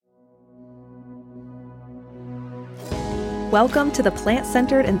Welcome to the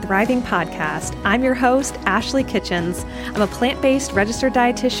Plant-Centered and Thriving podcast. I'm your host, Ashley Kitchens. I'm a plant-based registered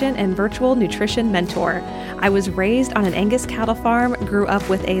dietitian and virtual nutrition mentor. I was raised on an Angus cattle farm, grew up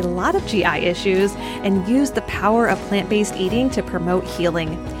with a lot of GI issues, and used the power of plant-based eating to promote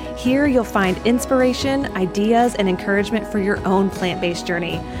healing. Here you'll find inspiration, ideas, and encouragement for your own plant-based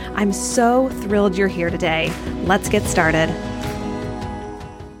journey. I'm so thrilled you're here today. Let's get started.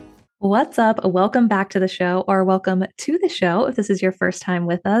 What's up? Welcome back to the show, or welcome to the show if this is your first time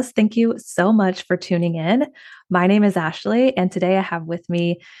with us. Thank you so much for tuning in. My name is Ashley, and today I have with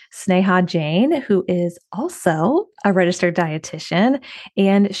me Sneha Jain, who is also a registered dietitian,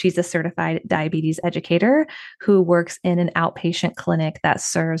 and she's a certified diabetes educator who works in an outpatient clinic that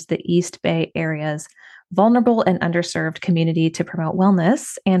serves the East Bay area's vulnerable and underserved community to promote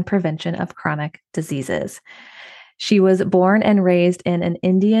wellness and prevention of chronic diseases. She was born and raised in an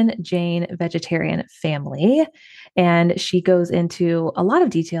Indian Jain vegetarian family, and she goes into a lot of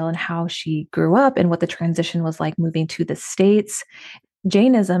detail on how she grew up and what the transition was like moving to the States.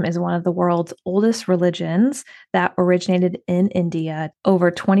 Jainism is one of the world's oldest religions that originated in India over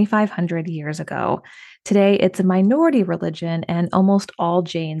 2,500 years ago. Today, it's a minority religion, and almost all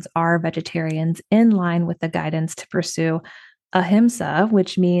Jains are vegetarians in line with the guidance to pursue ahimsa,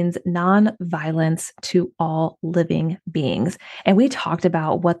 which means non-violence to all living beings. And we talked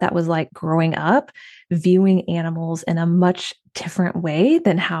about what that was like growing up, viewing animals in a much different way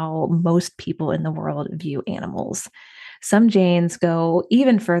than how most people in the world view animals. Some Jains go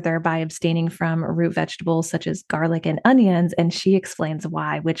even further by abstaining from root vegetables such as garlic and onions, and she explains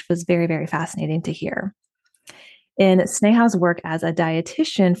why, which was very, very fascinating to hear. In Sneha's work as a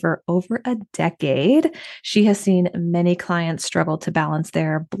dietitian for over a decade, she has seen many clients struggle to balance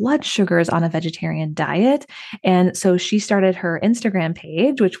their blood sugars on a vegetarian diet. And so she started her Instagram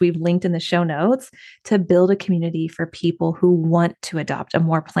page, which we've linked in the show notes, to build a community for people who want to adopt a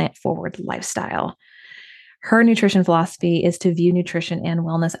more plant-forward lifestyle. Her nutrition philosophy is to view nutrition and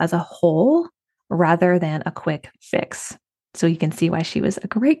wellness as a whole rather than a quick fix. So you can see why she was a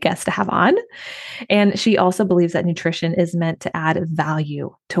great guest to have on. And she also believes that nutrition is meant to add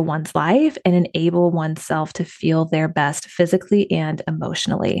value to one's life and enable oneself to feel their best physically and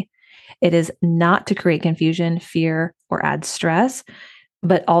emotionally. It is not to create confusion, fear, or add stress,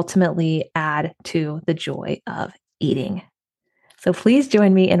 but ultimately add to the joy of eating. So please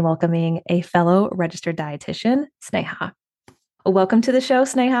join me in welcoming a fellow registered dietitian, Sneha. Welcome to the show,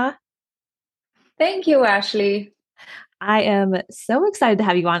 Sneha. Thank you, Ashley. I am so excited to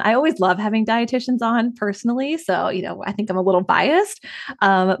have you on. I always love having dietitians on personally. So, I think I'm a little biased,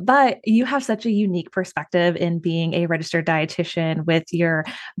 but you have such a unique perspective in being a registered dietitian with your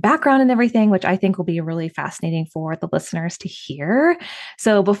background and everything, which I think will be really fascinating for the listeners to hear.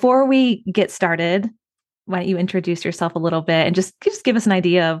 So before we get started, why don't you introduce yourself a little bit and just give us an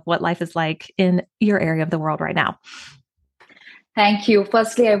idea of what life is like in your area of the world right now? Thank you.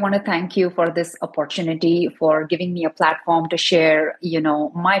 Firstly, I want to thank you for this opportunity, for giving me a platform to share,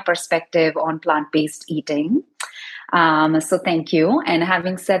 my perspective on plant-based eating. So thank you. And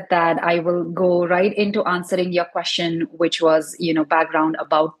having said that, I will go right into answering your question, which was, background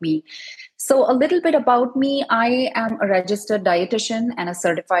about me. So a little bit about me. I am a registered dietitian and a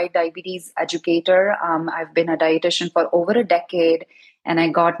certified diabetes educator. I've been a dietitian for over a decade, and I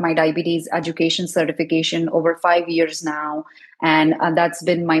got my diabetes education certification over 5 years now. And that's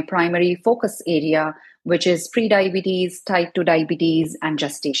been my primary focus area, which is pre-diabetes, type 2 diabetes, and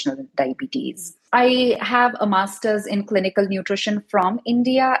gestational diabetes. I have a master's in clinical nutrition from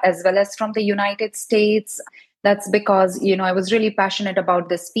India as well as from the United States. That's because, I was really passionate about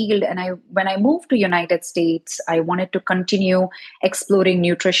this field. And when I moved to United States, I wanted to continue exploring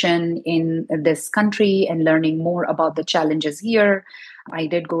nutrition in this country and learning more about the challenges here. I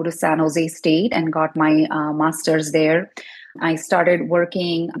did go to San Jose State and got my master's there. I started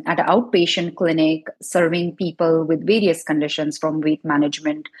working at an outpatient clinic, serving people with various conditions from weight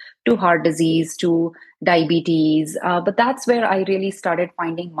management to heart disease to diabetes. But that's where I really started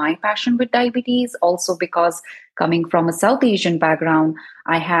finding my passion with diabetes. Also because coming from a South Asian background,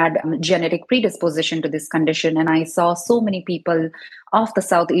 I had genetic predisposition to this condition. And I saw so many people of the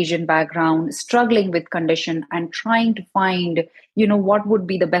South Asian background struggling with condition and trying to find, what would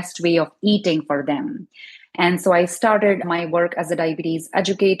be the best way of eating for them. And so I started my work as a diabetes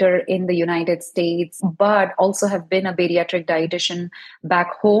educator in the United States, but also have been a bariatric dietitian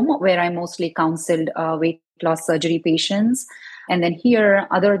back home, where I mostly counseled weight loss surgery patients. And then here,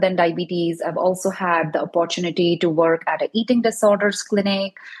 other than diabetes, I've also had the opportunity to work at an eating disorders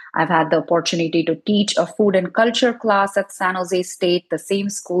clinic. I've had the opportunity to teach a food and culture class at San Jose State, the same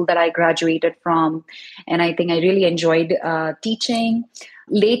school that I graduated from. And I think I really enjoyed teaching.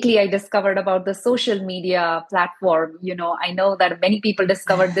 Lately, I discovered about the social media platform. I know that many people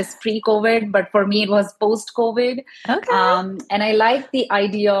discovered this pre-COVID, but for me, it was post-COVID. Okay. And I like the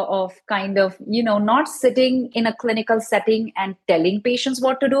idea of kind of, not sitting in a clinical setting and telling patients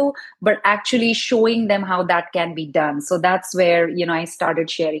what to do, but actually showing them how that can be done. So that's where, I started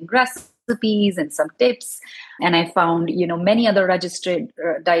sharing recipes and some tips. And I found, many other registered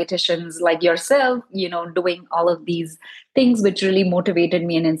dietitians like yourself, doing all of these things, which really motivated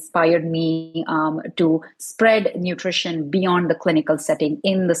me and inspired me to spread nutrition beyond the clinical setting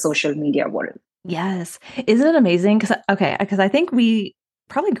in the social media world. Yes. Isn't it amazing? Because I think we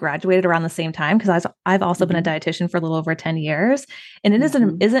probably graduated around the same time because I've also been a Mhm. dietitian for a little over 10 years. And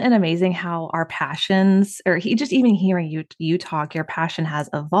Mhm. isn't it amazing how our passions, or just even hearing you talk, your passion has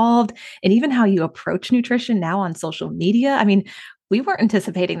evolved, and even how you approach nutrition now on social media. I mean, we weren't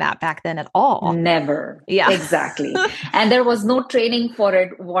anticipating that back then at all. Never. Yeah. Exactly. And there was no training for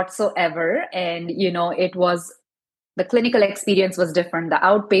it whatsoever. And, it was the clinical experience was different. The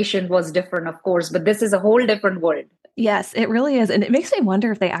outpatient was different, of course, but this is a whole different world. Yes, it really is. And it makes me wonder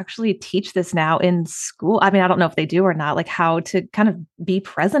if they actually teach this now in school. I mean, I don't know if they do or not, like how to kind of be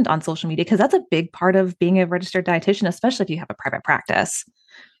present on social media, because that's a big part of being a registered dietitian, especially if you have a private practice.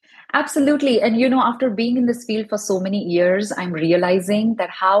 Absolutely. And after being in this field for so many years, I'm realizing that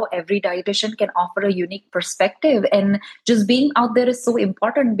how every dietitian can offer a unique perspective. And just being out there is so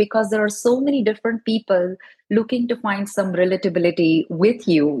important because there are so many different people looking to find some relatability with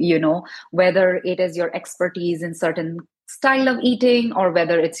you, whether it is your expertise in certain style of eating or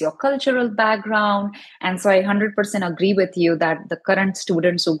whether it's your cultural background. And so I 100% agree with you that the current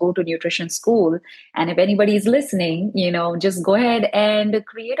students who go to nutrition school, and if anybody is listening, just go ahead and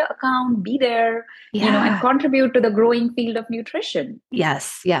create an account, be there, and Yeah. contribute to the growing field of nutrition.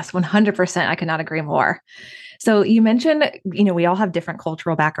 Yes. Yes. 100%. I could not agree more. So you mentioned, we all have different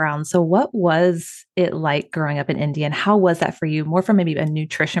cultural backgrounds. So what was it like growing up in India, and how was that for you? More from maybe a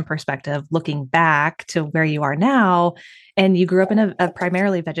nutrition perspective, looking back to where you are now, and you grew up in a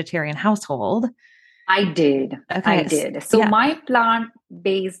primarily vegetarian household. I did. I Okay. did. So Yeah. my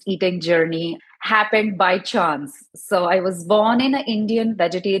plant-based eating journey happened by chance. So I was born in an Indian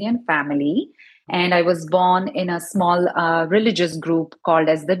vegetarian family, and I was born in a small religious group called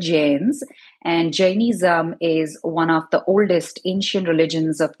as the Jains. And Jainism is one of the oldest ancient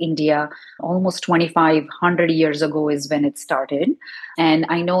religions of India. Almost 2,500 years ago is when it started. And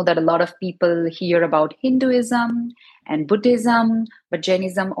I know that a lot of people hear about Hinduism and Buddhism, but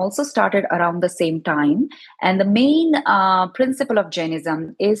Jainism also started around the same time. And the main principle of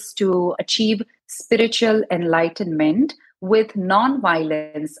Jainism is to achieve spiritual enlightenment with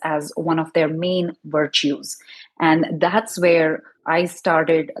non-violence as one of their main virtues. And that's where I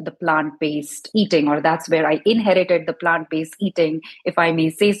started the plant-based eating, or that's where I inherited the plant-based eating, if I may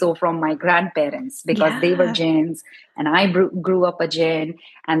say so, from my grandparents, because they were Yeah. Jains and I grew up a Jain,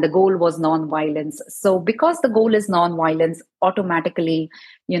 and the goal was non-violence. So because the goal is non-violence, automatically,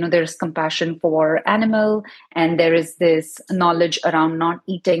 there's compassion for animal, and there is this knowledge around not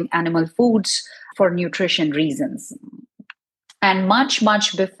eating animal foods for nutrition reasons. And much,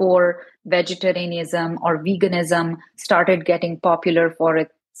 much before vegetarianism or veganism started getting popular for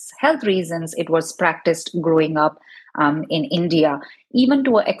its health reasons, it was practiced growing up in India, even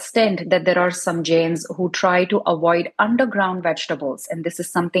to an extent that there are some Jains who try to avoid underground vegetables. And this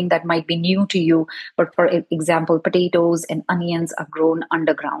is something that might be new to you, but for example, potatoes and onions are grown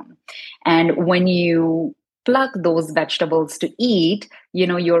underground. And when you pluck those vegetables to eat,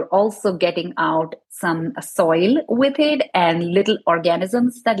 you're also getting out some soil with it and little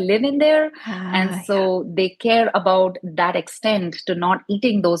organisms that live in there. And Yeah. so they care about that extent to not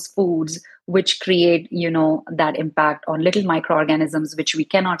eating those foods which create, that impact on little microorganisms which we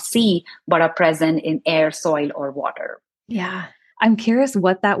cannot see but are present in air, soil, or water. Yeah. I'm curious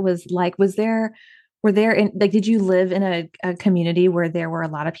what that was like. Were there in, like, did you live in a community where there were a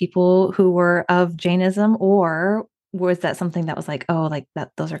lot of people who were of Jainism, or was that something that was like, oh, like that,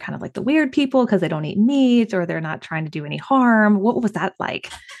 those are kind of like the weird people because they don't eat meat or they're not trying to do any harm? What was that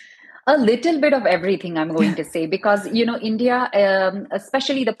like? A little bit of everything, I'm going to say, because, India,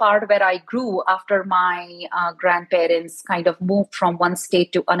 especially the part where I grew after my grandparents kind of moved from one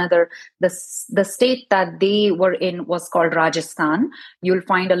state to another, the state that they were in was called Rajasthan. You'll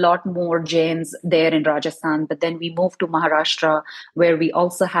find a lot more Jains there in Rajasthan. But then we moved to Maharashtra, where we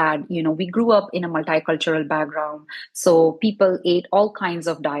also had, we grew up in a multicultural background. So people ate all kinds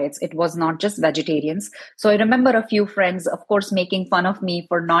of diets. It was not just vegetarians. So I remember a few friends, of course, making fun of me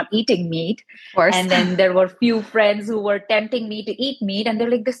for not eating meat. Of course. And then there were few friends who were tempting me to eat meat. And they're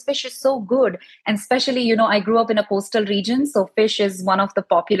like, this fish is so good. And especially, I grew up in a coastal region. So fish is one of the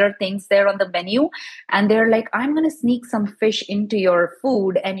popular things there on the menu. And they're like, I'm going to sneak some fish into your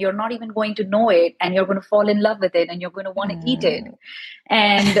food and you're not even going to know it. And you're going to fall in love with it and you're going to want to eat it. Mm.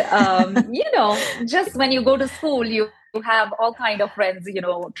 And, just when you go to school, you have all kind of friends,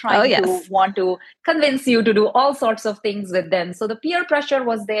 Oh, trying to yes. want to convince you to do all sorts of things with them. So the peer pressure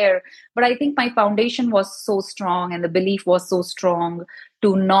was there, but I think my foundation was so strong and the belief was so strong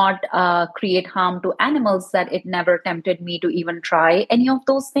to not create harm to animals that it never tempted me to even try any of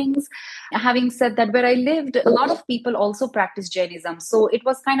those things. Having said that, where I lived, a lot of people also practice Jainism. So it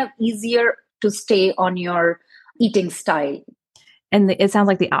was kind of easier to stay on your eating style. And it sounds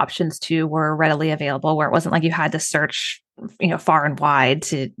like the options too were readily available, where it wasn't like you had to search, far and wide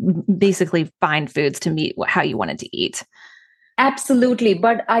to basically find foods to meet how you wanted to eat. Absolutely.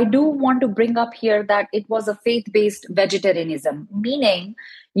 But I do want to bring up here that it was a faith based vegetarianism, meaning,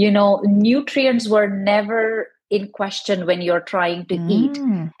 nutrients were never in question when you're trying to eat.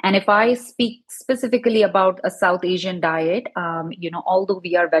 Mm. And if I speak specifically about a South Asian diet, although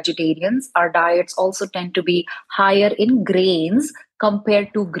we are vegetarians, our diets also tend to be higher in grains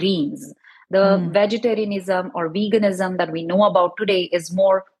compared to greens. The Mm. vegetarianism or veganism that we know about today is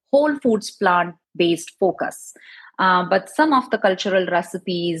more whole foods, plant based focus. But some of the cultural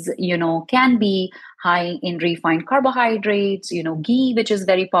recipes, can be high in refined carbohydrates, ghee, which is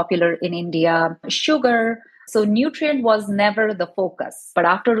very popular in India, sugar. So nutrient was never the focus. But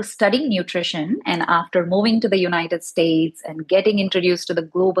after studying nutrition and after moving to the United States and getting introduced to the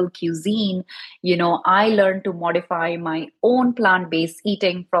global cuisine, I learned to modify my own plant-based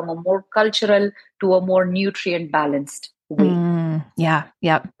eating from a more cultural to a more nutrient balanced way. Yeah.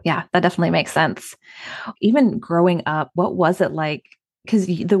 Yep. Yeah. That definitely makes sense. Even growing up, what was it like? Because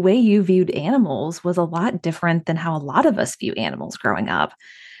the way you viewed animals was a lot different than how a lot of us view animals growing up.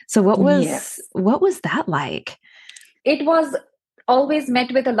 So Yes. what was that like? It was always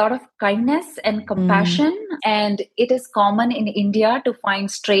met with a lot of kindness and Mm. compassion. And it is common in India to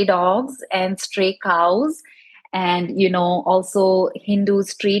find stray dogs and stray cows. And, also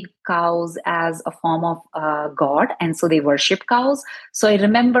Hindus treat cows as a form of God. And so they worship cows. So I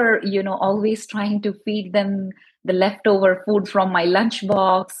remember, always trying to feed them the leftover food from my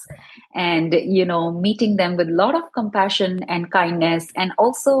lunchbox and, meeting them with a lot of compassion and kindness. And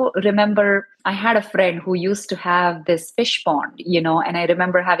also remember, I had a friend who used to have this fish pond, and I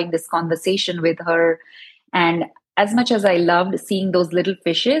remember having this conversation with her. And as much as I loved seeing those little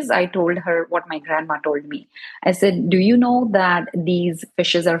fishes, I told her what my grandma told me. I said, do you know that these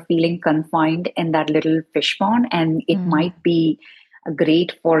fishes are feeling confined in that little fish pond? And it Mm. might be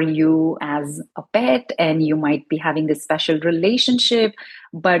great for you as a pet, and you might be having this special relationship,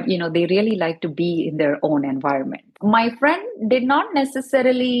 but they really like to be in their own environment. My friend did not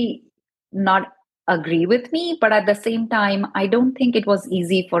necessarily not agree with me, but at the same time, I don't think it was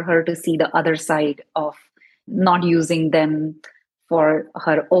easy for her to see the other side of not using them for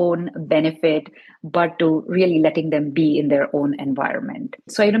her own benefit, but to really letting them be in their own environment.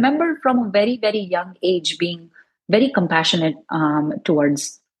 So I remember from a very, very young age being very compassionate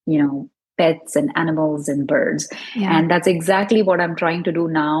towards, pets and animals and birds. Yeah. And that's exactly what I'm trying to do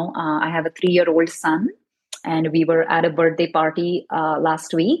now. I have a 3-year-old son, and we were at a birthday party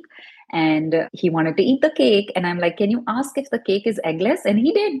last week. And he wanted to eat the cake. And I'm like, can you ask if the cake is eggless? And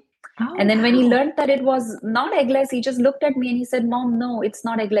he did. Oh, And then when he wow. learned that it was not eggless, he just looked at me and he said, Mom, no, it's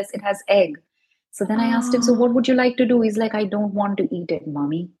not eggless. It has egg. So then I asked him, so Oh, what would you like to do? He's like, I don't want to eat it,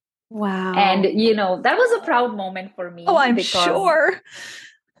 Mommy. And, wow. that was a proud moment for Oh, me I'm because, sure.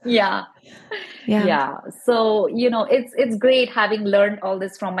 yeah, Yeah. yeah. So, it's great having learned all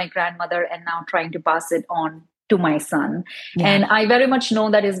this from my grandmother and now trying to pass it on to my son. Yeah. And I very much know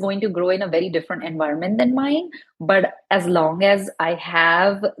that is going to grow in a very different environment than mine. But as long as I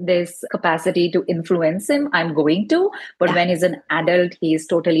have this capacity to influence him, I'm going to. But Yeah. when he's an adult, he is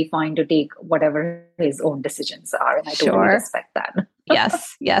totally fine to take whatever his own decisions are. And I totally Sure. respect that.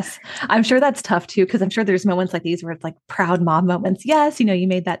 Yes, yes. I'm sure that's tough too, because I'm sure there's moments like these where it's like proud mom moments. Yes, you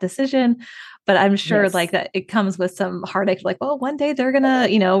made that decision, but I'm sure like Yes, that it comes with some heartache, like, well, one day they're gonna,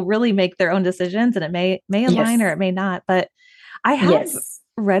 really make their own decisions and it may align yes, or it may not. But I have yes,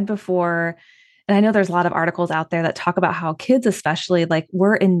 read before, and I know there's a lot of articles out there that talk about how kids, especially, like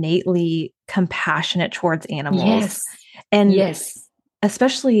we're innately compassionate towards animals. yes, And yes.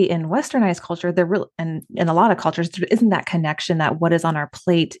 especially in westernized culture, there really and in a lot of cultures, there isn't that connection that what is on our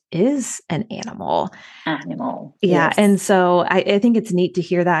plate is an animal. Animal. Yeah. And Yes, so I think it's neat to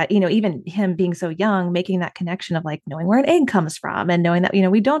hear that, even him being so young, making that connection of like knowing where an egg comes from and knowing that,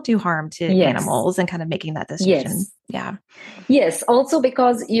 we don't do harm to yes, animals and kind of making that decision. yes. Yeah. Yes, also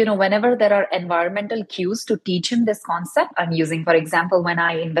because, whenever there are environmental cues to teach him this concept, I'm using, for example, when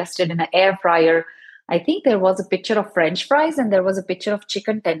I invested in an air fryer, I think there was a picture of French fries and there was a picture of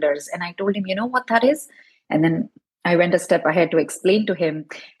chicken tenders. And I told him, you know what that is? And then I went a step ahead to explain to him.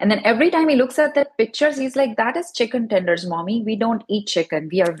 And then every time he looks at the pictures, he's like, that is chicken tenders, mommy. We don't eat chicken.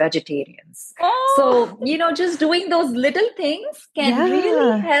 We are vegetarians. Oh, So, just doing those little things can really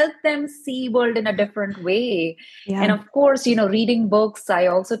yeah. help them see world in a different way. And Yeah. of course, reading books, I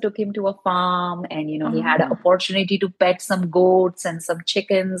also took him to a farm and, he had an Oh, opportunity to pet some goats and some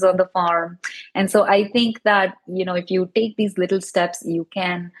chickens on the farm. And so I think that, if you take these little steps, you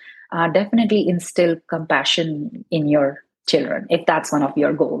can definitely instill compassion in your children if that's one of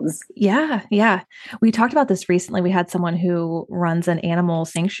your goals. yeah. Yeah. We talked about this recently. We had someone who runs an animal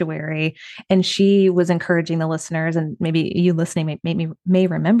sanctuary, and she was encouraging the listeners, and maybe you listening may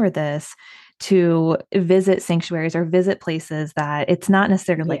remember this, to visit sanctuaries or visit places that it's not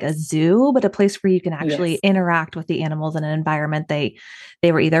necessarily like a Yes. zoo, but a place where you can actually Yes. interact with the animals in an environment they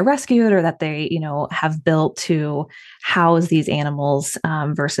were either rescued or that they, have built to house these animals,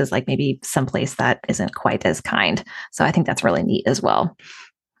 versus like maybe someplace that isn't quite as kind. So I think that's really neat as well.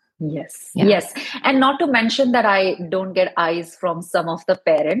 Yes, Yeah. yes. And not to mention that I don't get eyes from some of the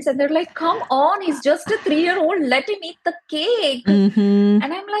parents, and they're like, come on, he's just a 3-year-old, let him eat the cake. Mm-hmm.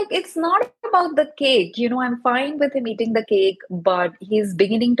 And I'm like, it's not about the cake. I'm fine with him eating the cake, but he's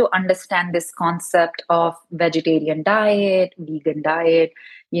beginning to understand this concept of vegetarian diet, vegan diet,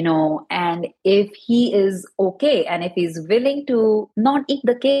 and if he is okay and if he's willing to not eat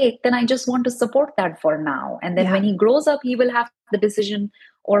the cake, then I just want to support that for now. And then Yeah. when he grows up, he will have the decision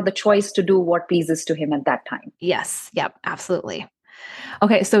or the choice to do what pleases to him at that time. Yes. Yep. Absolutely.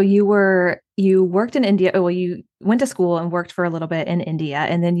 Okay. So you worked in India. Oh, well, you went to school and worked for a little bit in India,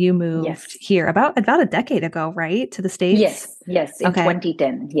 and then you moved Yes. here about a decade ago, right? To the States. Yes. Yes. In Okay.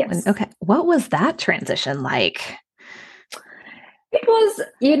 2010. Yes. Okay. What was that transition like?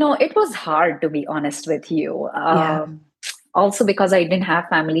 It was hard to be honest with you. Yeah. Also because I didn't have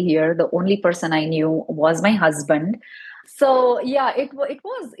family here. The only person I knew was my husband. So yeah, it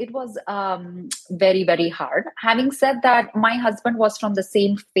was very, very hard. Having said that, my husband was from the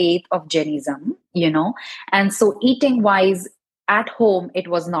same faith of Jainism, and so eating wise at home it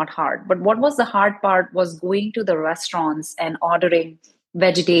was not hard. But what was the hard part was going to the restaurants and ordering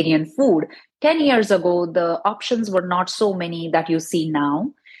vegetarian food. 10 years ago, the options were not so many that you see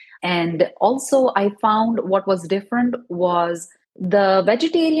now. And also, I found what was different was the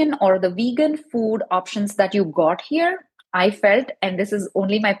vegetarian or the vegan food options that you got here. I felt, and this is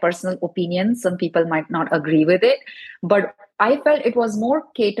only my personal opinion, some people might not agree with it, but I felt it was more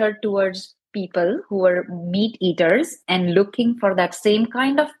catered towards people who were meat eaters and looking for that same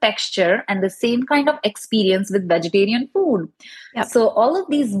kind of texture and the same kind of experience with vegetarian food. Yep. So all of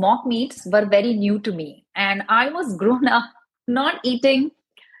these mock meats were very new to me. And I was grown up not eating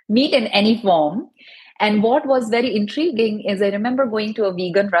meat in any form. And what was very intriguing is I remember going to a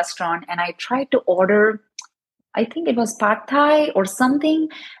vegan restaurant and I tried to order, I think it was pad thai or something,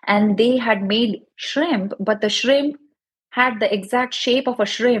 and they had made shrimp, but the shrimp had the exact shape of a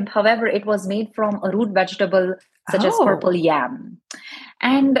shrimp. However, it was made from a root vegetable such as purple Oh. yam.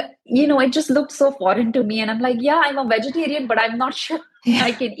 And, it just looked so foreign to me. And I'm like, yeah, I'm a vegetarian, but I'm not sure Yeah.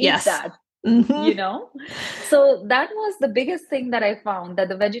 I can eat Yes. that, Mm-hmm. you know? So that was the biggest thing that I found, that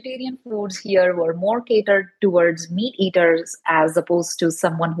the vegetarian foods here were more catered towards meat eaters as opposed to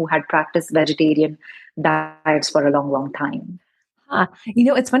someone who had practiced vegetarian diets for a long, long time. Huh.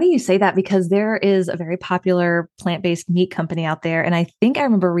 It's funny you say that because there is a very popular plant-based meat company out there. And I think I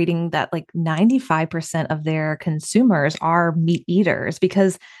remember reading that like 95% of their consumers are meat eaters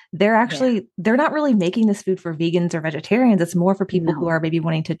because Yeah. they're not really making this food for vegans or vegetarians. It's more for people who No. are maybe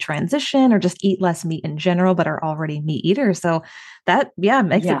wanting to transition or just eat less meat in general, but are already meat eaters. So that, yeah,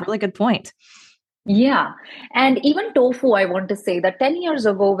 makes a Yeah. really good point. Yeah. And even tofu, I want to say that 10 years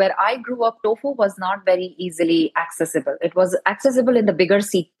ago, where I grew up, tofu was not very easily accessible. It was accessible in the bigger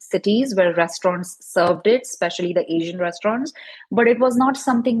cities where restaurants served it, especially the Asian restaurants, but it was not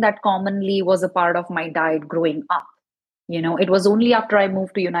something that commonly was a part of my diet growing up. It was only after I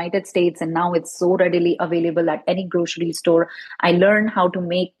moved to United States and now it's so readily available at any grocery store. I learned how to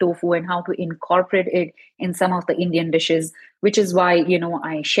make tofu and how to incorporate it in some of the Indian dishes, which is why,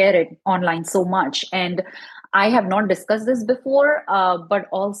 I share it online so much. And I have not discussed this before, but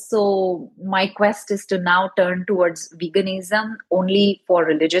also my quest is to now turn towards veganism only for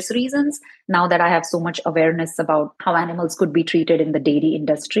religious reasons. Now that I have so much awareness about how animals could be treated in the dairy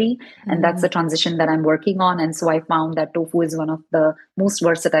industry, and that's Mm. the transition that I'm working on. And so I found that tofu is one of the most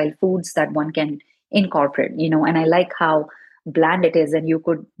versatile foods that one can incorporate, and I like how bland it is, and you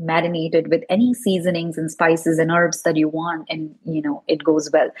could marinate it with any seasonings and spices and herbs that you want, and it goes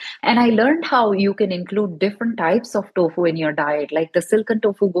well. And I learned how you can include different types of tofu in your diet. Like the silken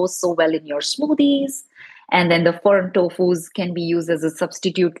tofu goes so well in your smoothies. And then the firm tofus can be used as a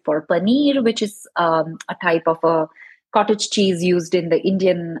substitute for paneer, which is a type of a cottage cheese used in the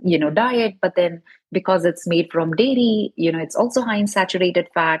Indian, diet. But then because it's made from dairy, it's also high in saturated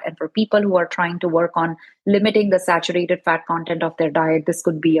fat. And for people who are trying to work on limiting the saturated fat content of their diet, this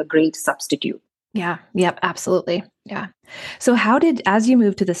could be a great substitute. Yeah. Yep. Absolutely. Yeah. So, as you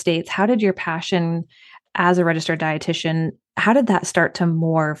moved to the States, how did your passion as a registered dietitian, how did that start to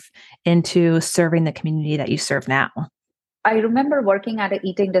morph into serving the community that you serve now? I remember working at an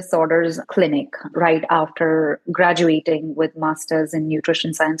eating disorders clinic right after graduating with master's in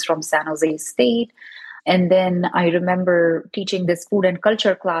nutrition science from San Jose State. And then I remember teaching this food and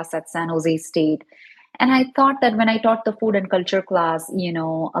culture class at San Jose State. And I thought that when I taught the food and culture class,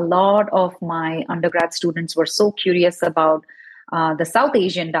 a lot of my undergrad students were so curious about the South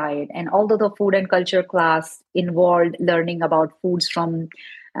Asian diet. And although the food and culture class involved learning about foods from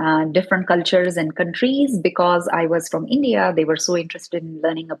different cultures and countries, because I was from India, they were so interested in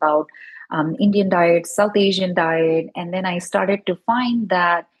learning about Indian diet, South Asian diet. And then I started to find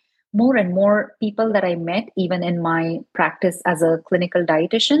that more and more people that I met, even in my practice as a clinical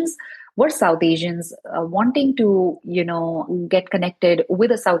dietitians, were South Asians wanting to, get connected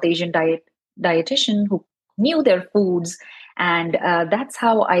with a South Asian dietitian who knew their foods. And that's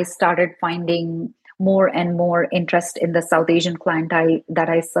how I started finding more and more interest in the South Asian clientele that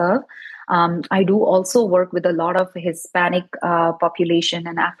I serve. I do also work with a lot of Hispanic population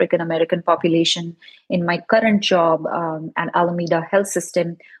and African American population in my current job at Alameda Health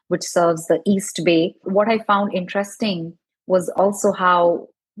System, which serves the East Bay. What I found interesting was also how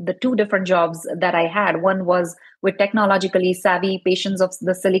the two different jobs that I had. One was with technologically savvy patients of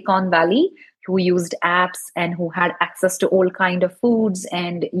the Silicon Valley who used apps and who had access to all kind of foods,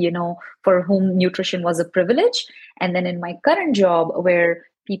 and for whom nutrition was a privilege. And then in my current job, where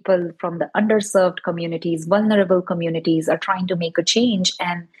people from the underserved communities, vulnerable communities, are trying to make a change,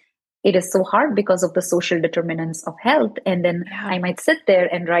 and it is so hard because of the social determinants of health. And then Yeah. I might sit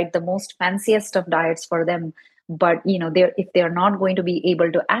there and write the most fanciest of diets for them, but if they're not going to be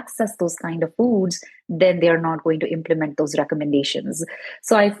able to access those kind of foods, then they're not going to implement those recommendations.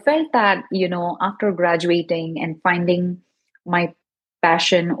 So I felt that after graduating and finding my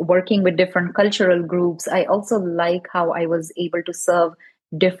passion working with different cultural groups, I also like how I was able to serve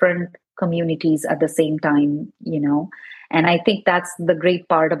different communities at the same time. And I think that's the great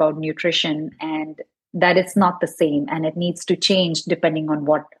part about nutrition, and that it's not the same and it needs to change depending on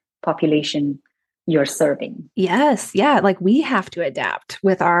what population you're serving. Yes. Yeah. Like we have to adapt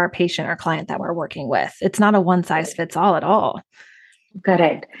with our patient or client that we're working with. It's not a one size fits all at all.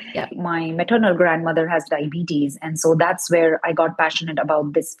 Correct. Yeah. My maternal grandmother has diabetes, and so that's where I got passionate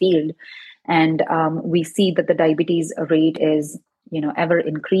about this field. And we see that the diabetes rate is, ever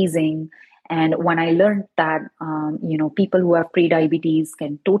increasing. And when I learned that, people who have pre-diabetes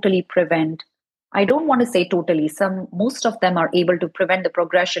can totally prevent. I don't want to say totally. Most of them are able to prevent the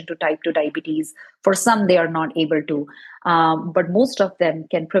progression to type 2 diabetes. For some, they are not able to. But most of them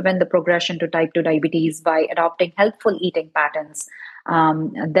can prevent the progression to type 2 diabetes by adopting healthful eating patterns.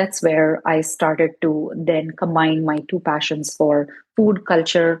 That's where I started to then combine my two passions for food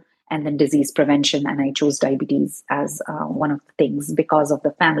culture and then disease prevention. And I chose diabetes as one of the things because of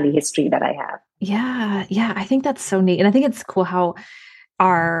the family history that I have. Yeah. Yeah. I think that's so neat. And I think it's cool how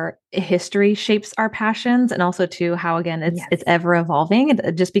our history shapes our passions, and also too how again it's Yes, ever evolving.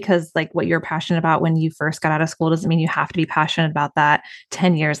 And just because like what you're passionate about when you first got out of school doesn't mean you have to be passionate about that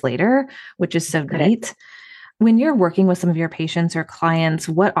 10 years later, which is so correct. neat. When you're working with some of your patients or clients,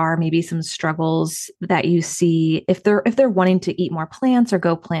 what are maybe some struggles that you see if they're wanting to eat more plants or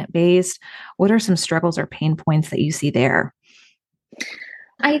go plant-based? What are some struggles or pain points that you see there?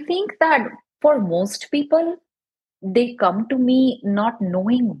 I think that for most people, they come to me not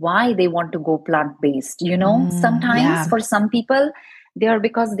knowing why they want to go plant based. Sometimes Yeah. for some people, they are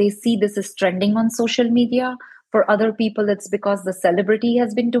because they see this is trending on social media. For other people, it's because the celebrity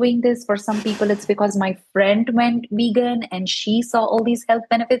has been doing this. For some people, it's because my friend went vegan and she saw all these health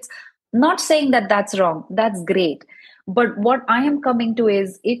benefits. Not saying that that's wrong, that's great. But what I am coming to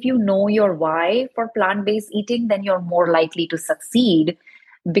is if you know your why for plant based eating, then you're more likely to succeed,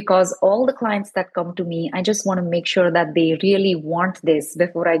 because all the clients that come to me, I just want to make sure that they really want this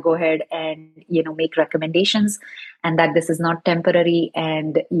before I go ahead and make recommendations, and that this is not temporary,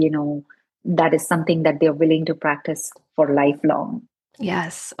 and that is something that they're willing to practice for lifelong.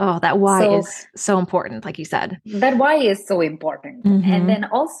 Yes. Oh, that why So is so important, like you said. that why is so important. And Mm-hmm. then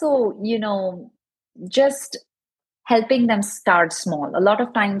also, just helping them start small. A lot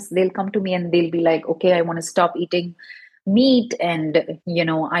of times they'll come to me and they'll be like, okay, I want to stop eating meat, and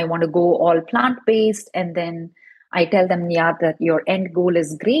I want to go all plant based. And then I tell them, yeah, that your end goal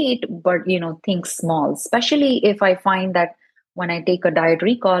is great, but think small. Especially if I find that when I take a diet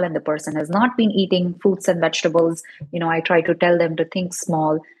recall and the person has not been eating fruits and vegetables, I try to tell them to think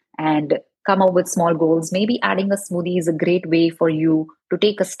small and come up with small goals. Maybe adding a smoothie is a great way for you to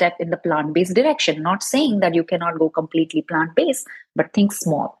take a step in the plant based direction. Not saying that you cannot go completely plant based, but think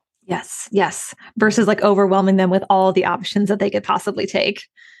small. Yes. Yes. Versus like overwhelming them with all the options that they could possibly take.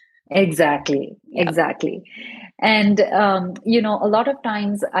 Exactly, Yep. exactly. And, a lot of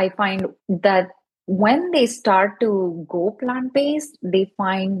times I find that when they start to go plant based, they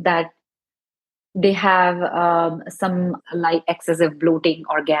find that they have some like excessive bloating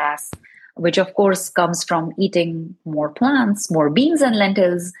or gas, which of course comes from eating more plants, more beans and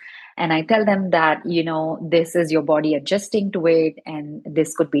lentils. And I tell them that, this is your body adjusting to it, and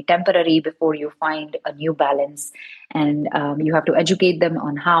this could be temporary before you find a new balance. And you have to educate them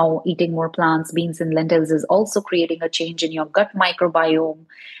on how eating more plants, beans, and lentils is also creating a change in your gut microbiome.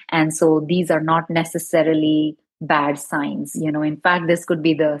 And so these are not necessarily bad signs. In fact, this could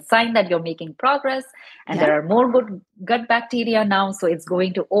be the sign that you're making progress and there Yep. are more good gut bacteria now. So it's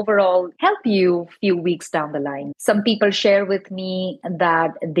going to overall help you few weeks down the line. Some people share with me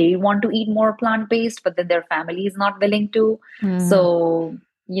that they want to eat more plant based, but then their family is not willing to. Mm, So,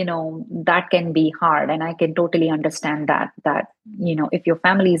 that can be hard. And I can totally understand that if your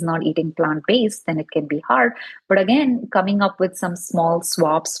family is not eating plant based, then it can be hard. But again, coming up with some small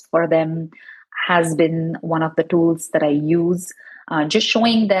swaps for them has been one of the tools that I use. Just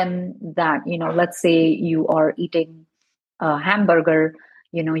showing them that, let's say you are eating a hamburger,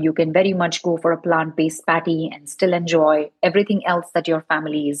 you can very much go for a plant based patty and still enjoy everything else that your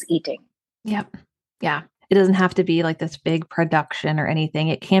family is eating. yep. Yeah. It doesn't have to be like this big production or anything.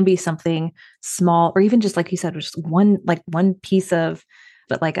 It can be something small, or even just like you said, just one piece of,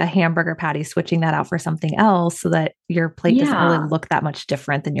 but like a hamburger patty, switching that out for something else so that your plate doesn't really Yeah. look that much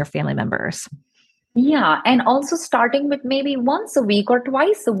different than your family members. Yeah, and also starting with maybe once a week or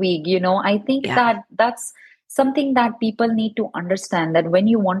twice a week, I think Yeah. that that's something that people need to understand, that when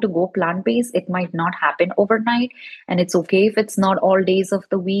you want to go plant-based, it might not happen overnight, and it's okay if it's not all days of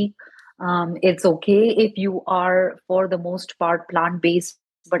the week. It's okay if you are, for the most part, plant-based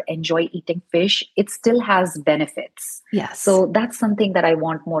but enjoy eating fish. It still has benefits. Yes. So that's something that I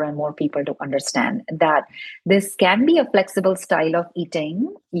want more and more people to understand, that this can be a flexible style of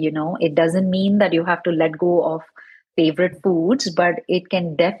eating. It doesn't mean that you have to let go of favorite foods, but it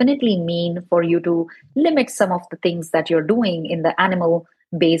can definitely mean for you to limit some of the things that you're doing in the animal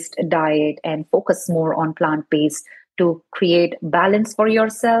based diet and focus more on plant based to create balance for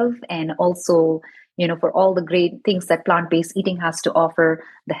yourself, and also for all the great things that plant based eating has to offer,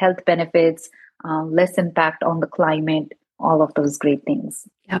 the health benefits, less impact on the climate, all of those great things.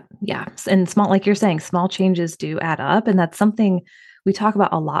 Yep. Yeah. And small, like you're saying, small changes do add up. And that's something we talk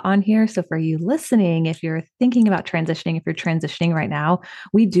about a lot on here. So for you listening, if you're thinking about transitioning, if you're transitioning right now,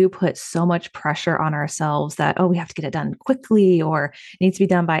 we do put so much pressure on ourselves that, oh, we have to get it done quickly, or it needs to be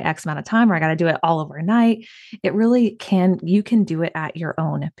done by X amount of time, or I got to do it all overnight. It really can, you can do it at your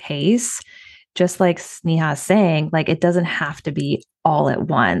own pace. Just like Sneha is saying, like it doesn't have to be all at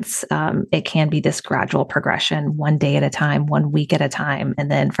once. It can be this gradual progression, one day at a time, one week at a time. And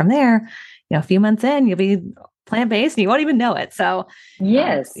then from there, a few months in, you'll be plant-based and you won't even know it. So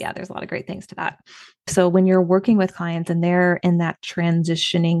Yes. yeah, there's a lot of great things to that. So when you're working with clients and they're in that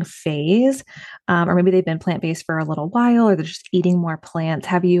transitioning phase, or maybe they've been plant-based for a little while, or they're just eating more plants,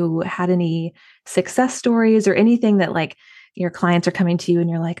 have you had any success stories or anything that like your clients are coming to you and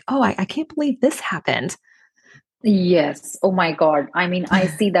you're like, oh, I can't believe this happened? Yes. Oh my God. I mean, I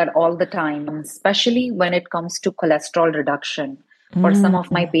see that all the time, especially when it comes to cholesterol reduction. For some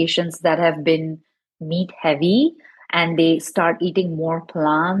of my Mm, patients that have been meat heavy and they start eating more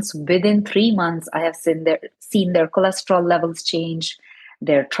plants, within 3 months, I have seen their cholesterol levels change,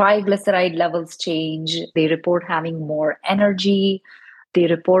 their triglyceride levels change. They report having more energy. They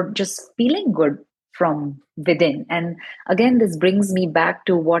report just feeling good from within. And again, this brings me back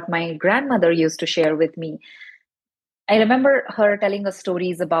to what my grandmother used to share with me. I remember her telling us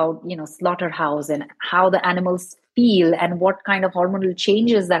stories about, slaughterhouse and how the animals feel and what kind of hormonal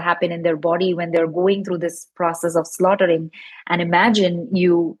changes that happen in their body when they're going through this process of slaughtering. And imagine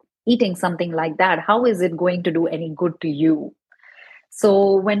you eating something like that. How is it going to do any good to you?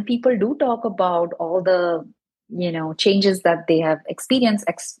 So when people do talk about all the changes that they have experienced,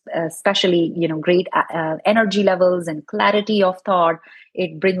 especially great energy levels and clarity of thought,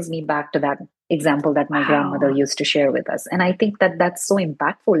 it brings me back to that example that my grandmother wow. used to share with us. And I think that that's so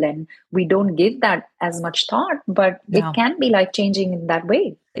impactful, and we don't give that as much thought, but it No. can be life changing in that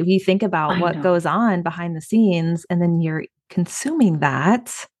way. If you think about I what know. goes on behind the scenes and then you're consuming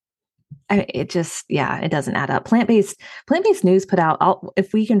that, it just, yeah, it doesn't add up. Plant-based news put out,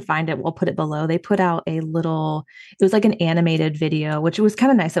 if we can find it, we'll put it below. They put out it was like an animated video, which was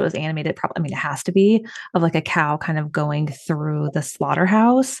kind of nice. It was animated. Probably, I mean, it has to be, of like a cow kind of going through the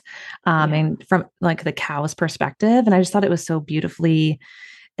slaughterhouse, Yeah. and from like the cow's perspective. And I just thought it was so beautifully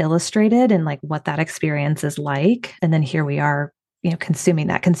illustrated and like what that experience is like. And then here we are, consuming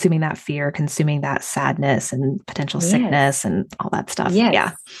that fear, consuming that sadness and potential Yes. sickness and all that stuff. Yes.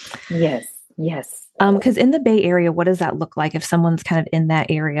 Yeah. Yes. Yes. Because in the Bay Area, what does that look like if someone's kind of in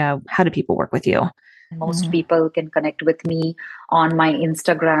that area? How do people work with you? Most Mhm. people can connect with me on my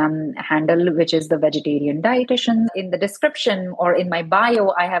Instagram handle, which is the Vegetarian Dietitian. In the description or in my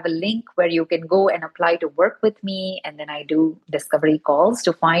bio, I have a link where you can go and apply to work with me. And then I do discovery calls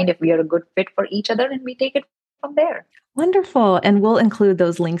to find if we are a good fit for each other, and we take it from there. Wonderful. And we'll include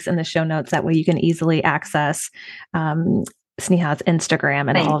those links in the show notes. That way you can easily access um, Sneha's Instagram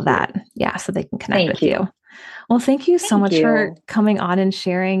and all of Thank you. that. Yeah, so they can connect Thank with you. you. Well, thank you so Thank much for you. coming on and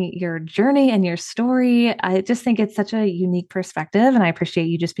sharing your journey and your story. I just think it's such a unique perspective, and I appreciate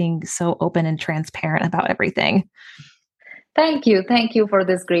you just being so open and transparent about everything. Thank you. Thank you for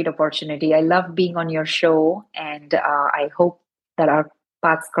this great opportunity. I love being on your show, and I hope that our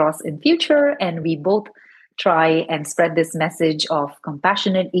paths cross in future and we both try and spread this message of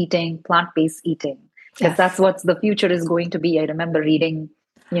compassionate eating, plant-based eating, because that's Yes. what the future is going to be. I remember reading,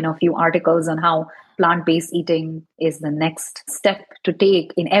 a few articles on how plant-based eating is the next step to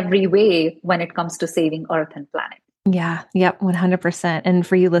take in every way when it comes to saving Earth and planet. Yeah. Yep. 100%. And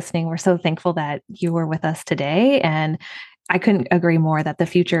for you listening, we're so thankful that you were with us today. And I couldn't agree more that the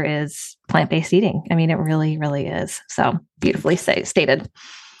future is plant-based eating. I mean, it really, really is. So beautifully stated.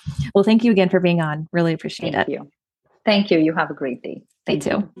 Well, thank you again for being on. Really appreciate Thank it. you. Thank you. You have a great day. You Thank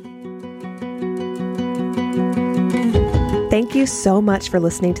too. you. Thank you so much for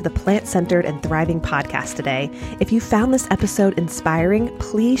listening to the Plant Centered and Thriving podcast today. If you found this episode inspiring,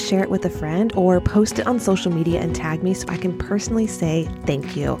 please share it with a friend or post it on social media and tag me so I can personally say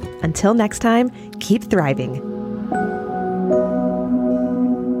thank you. Until next time, keep thriving.